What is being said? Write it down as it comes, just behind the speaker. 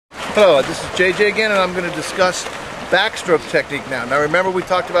Hello, this is JJ again, and I'm going to discuss backstroke technique now. Now remember, we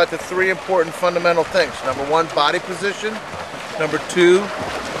talked about the three important fundamental things. Number one, body position. Number two,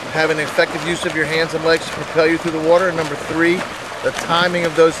 having effective use of your hands and legs to propel you through the water. And number three, the timing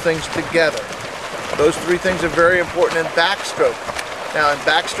of those things together. Those three things are very important in backstroke. Now in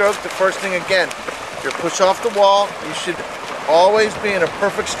backstroke, the first thing again, your push off the wall, you should always be in a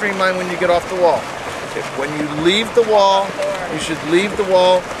perfect streamline when you get off the wall. When you leave the wall, you should leave the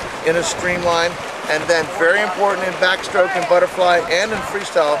wall in a streamline. And then very important in backstroke and butterfly and in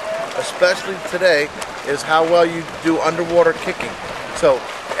freestyle, especially today, is how well you do underwater kicking. So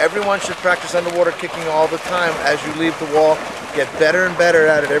everyone should practice underwater kicking all the time as you leave the wall. Get better and better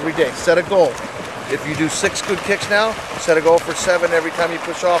at it every day. Set a goal. If you do 6 good kicks now, set a goal for 7 every time you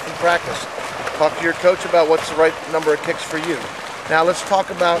push off and practice. Talk to your coach about what's the right number of kicks for you. Now let's talk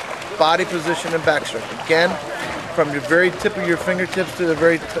about body position and backstroke. Again, from the very tip of your fingertips to the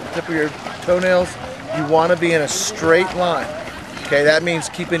very tip of your toenails, you want to be in a straight line. Okay, that means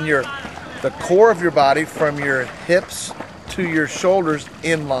keeping the core of your body from your hips to your shoulders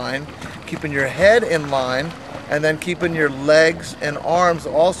in line, keeping your head in line, and then keeping your legs and arms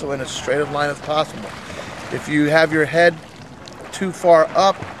also in as straight of line as possible. If you have your head too far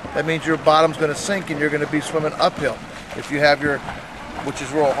up, that means your bottom's going to sink and you're going to be swimming uphill. If you have which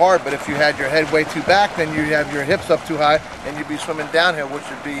is real hard, but if you had your head way too back, then you have your hips up too high and you'd be swimming downhill, which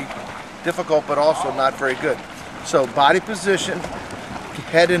would be difficult but also not very good. So body position,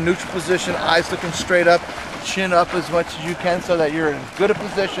 head in neutral position, eyes looking straight up, chin up as much as you can so that you're in as good a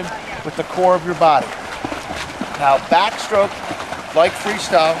position with the core of your body. Now backstroke, like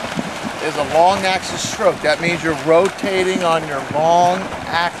freestyle, is a long axis stroke. That means you're rotating on your long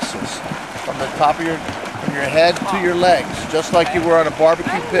axis from the top of your head to your legs, just like you were on a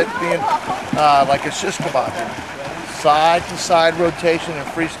barbecue pit being like a shish kebab. Side to side rotation in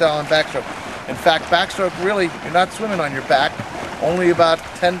freestyle and backstroke. In fact, backstroke really, you're not swimming on your back only about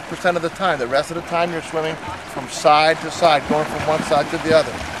 10% of the time. The rest of the time you're swimming from side to side, going from one side to the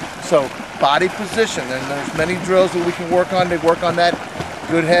other. So body position, and there's many drills that we can work on to work on that.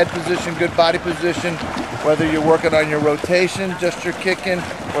 Good head position, good body position, whether you're working on your rotation, just your kicking,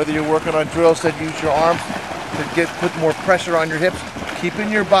 whether you're working on drills that use your arms to put more pressure on your hips,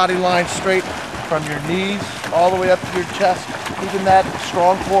 keeping your body line straight from your knees all the way up to your chest, keeping that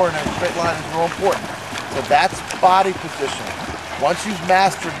strong core in a straight line is real important. So that's body position. Once you've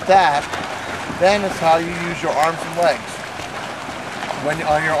mastered that, then it's how you use your arms and legs. When you're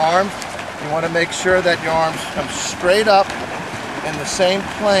on your arms, you want to make sure that your arms come straight up in the same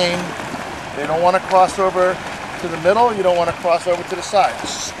plane. They don't want to cross over to the middle, you don't want to cross over to the side.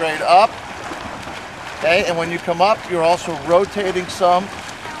 Straight up. Okay, and when you come up, you're also rotating some,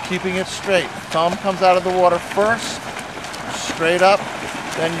 keeping it straight. Thumb comes out of the water first, straight up,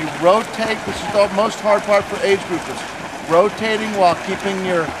 then you rotate. This is the most hard part for age groupers. Rotating while keeping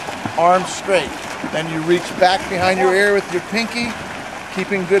your arms straight. Then you reach back behind your ear with your pinky,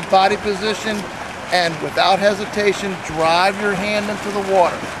 keeping good body position, and without hesitation, drive your hand into the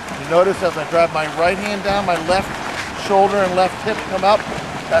water. You notice as I drive my right hand down, my left shoulder and left hip come up.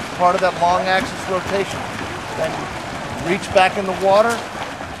 That's part of that long axis rotation. Then reach back in the water,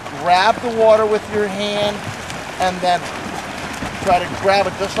 grab the water with your hand, and then try to grab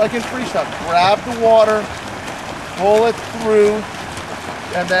it just like in freestyle. Grab the water, pull it through,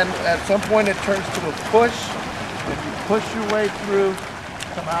 and then at some point it turns to a push. If you push your way through,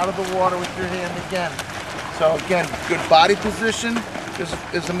 come out of the water with your hand again. So again, good body position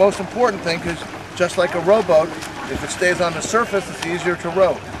is the most important thing, because just like a rowboat, if it stays on the surface, it's easier to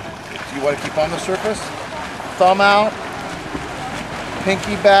row. If you want to keep on the surface, thumb out,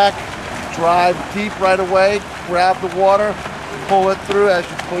 pinky back, drive deep right away, grab the water, pull it through as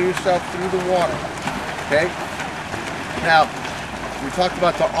you pull yourself through the water. Okay? Now, we talked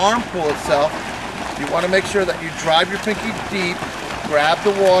about the arm pull itself. You want to make sure that you drive your pinky deep, grab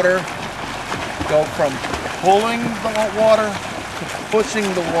the water, go from pulling the water to pushing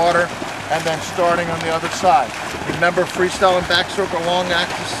the water, and then starting on the other side. Remember, freestyle and backstroke are long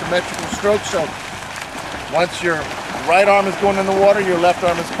axis symmetrical strokes, so once your right arm is going in the water, your left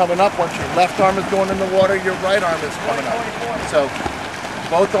arm is coming up. Once your left arm is going in the water, your right arm is coming up. So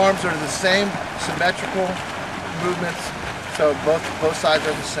both arms are the same symmetrical movements, so both sides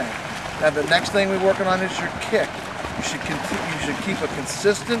are the same. Now the next thing we're working on is your kick. You should keep a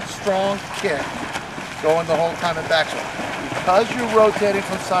consistent, strong kick going the whole time in backstroke. Because you're rotating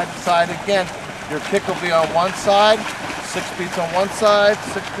from side to side, again, your kick will be on one side, 6 beats on one side,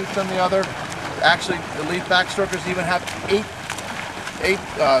 6 beats on the other. Actually, elite backstrokers even have 8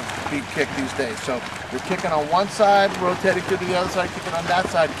 8-beat kick these days. So you're kicking on one side, rotating to the other side, kicking on that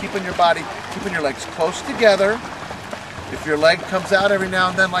side, keeping your body, keeping your legs close together. If your leg comes out every now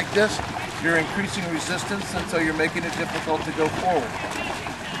and then like this, you're increasing resistance, and so you're making it difficult to go forward.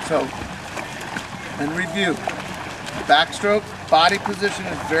 So, in review, backstroke, body position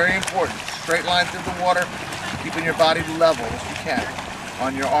is very important. Straight line through the water, keeping your body level as you can.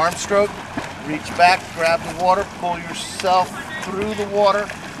 On your arm stroke, reach back, grab the water, pull yourself through the water,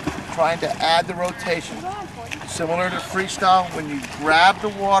 trying to add the rotation. Similar to freestyle, when you grab the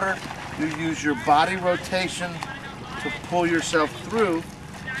water, you use your body rotation to pull yourself through,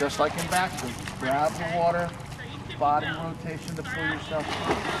 just like in backstroke. Grab the water, body rotation to pull yourself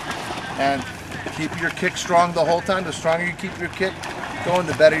through. And keep your kick strong the whole time. The stronger you keep your kick going,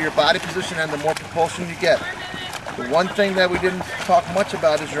 the better your body position and the more propulsion you get. The one thing that we didn't talk much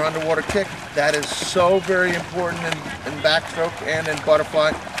about is your underwater kick. That is so very important in backstroke and in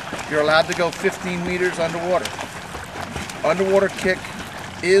butterfly. You're allowed to go 15 meters underwater. Underwater kick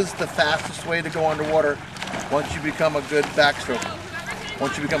is the fastest way to go underwater once you become a good backstroker,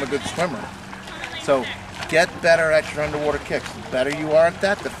 once you become a good swimmer. So get better at your underwater kicks. The better you are at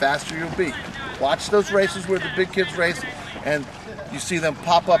that, the faster you'll be. Watch those races where the big kids race and you see them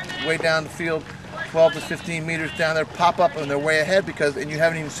pop up way down the field, 12 to 15 meters down there, pop up and they're way ahead and you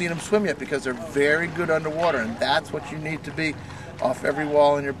haven't even seen them swim yet because they're very good underwater, and that's what you need to be off every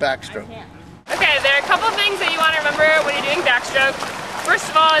wall in your backstroke. Okay, there are a couple of things that you want to remember when you're doing backstroke. First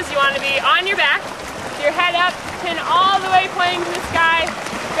of all is you want to be on your back, with your head up, pin all the way pointing to the sky,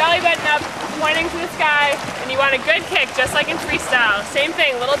 belly button up, pointing to the sky, and you want a good kick, just like in freestyle. Same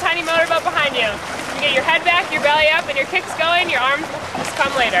thing, little tiny motorboat behind you. You get your head back, your belly up, and your kick's going, your arms will just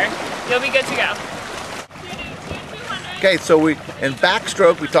come later. You'll be good to go. Okay, so in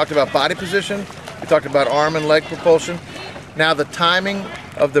backstroke, we talked about body position, we talked about arm and leg propulsion. Now the timing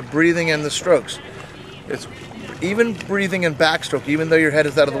of the breathing and the strokes. It's even breathing in backstroke, even though your head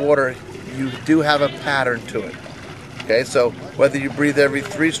is out of the water, you do have a pattern to it. Okay, so whether you breathe every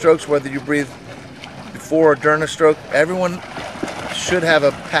 3 strokes, whether you breathe before or during a stroke, everyone should have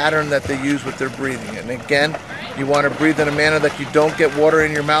a pattern that they use with their breathing. And again, you want to breathe in a manner that you don't get water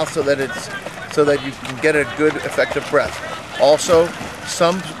in your mouth so that you can get a good effective breath. Also,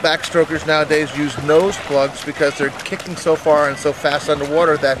 some backstrokers nowadays use nose plugs because they're kicking so far and so fast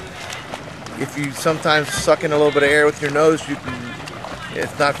underwater that if you sometimes suck in a little bit of air with your nose,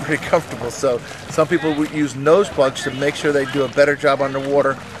 it's not very comfortable. So some people would use nose plugs to make sure they do a better job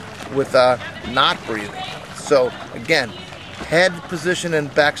underwater with not breathing. So again, head position in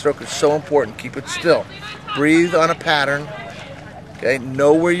backstroke is so important. Keep it still. Breathe on a pattern. Okay,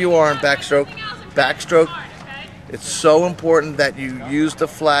 know where you are in backstroke. Backstroke, it's so important that you use the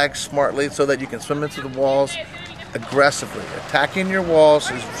flag smartly so that you can swim into the walls aggressively. Attacking your walls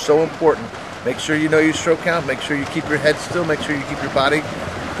is so important. Make sure you know your stroke count. Make sure you keep your head still. Make sure you keep your body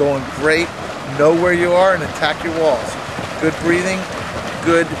going great. Know where you are and attack your walls. Good breathing,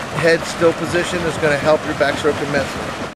 good head still position is going to help your backstroke immensely.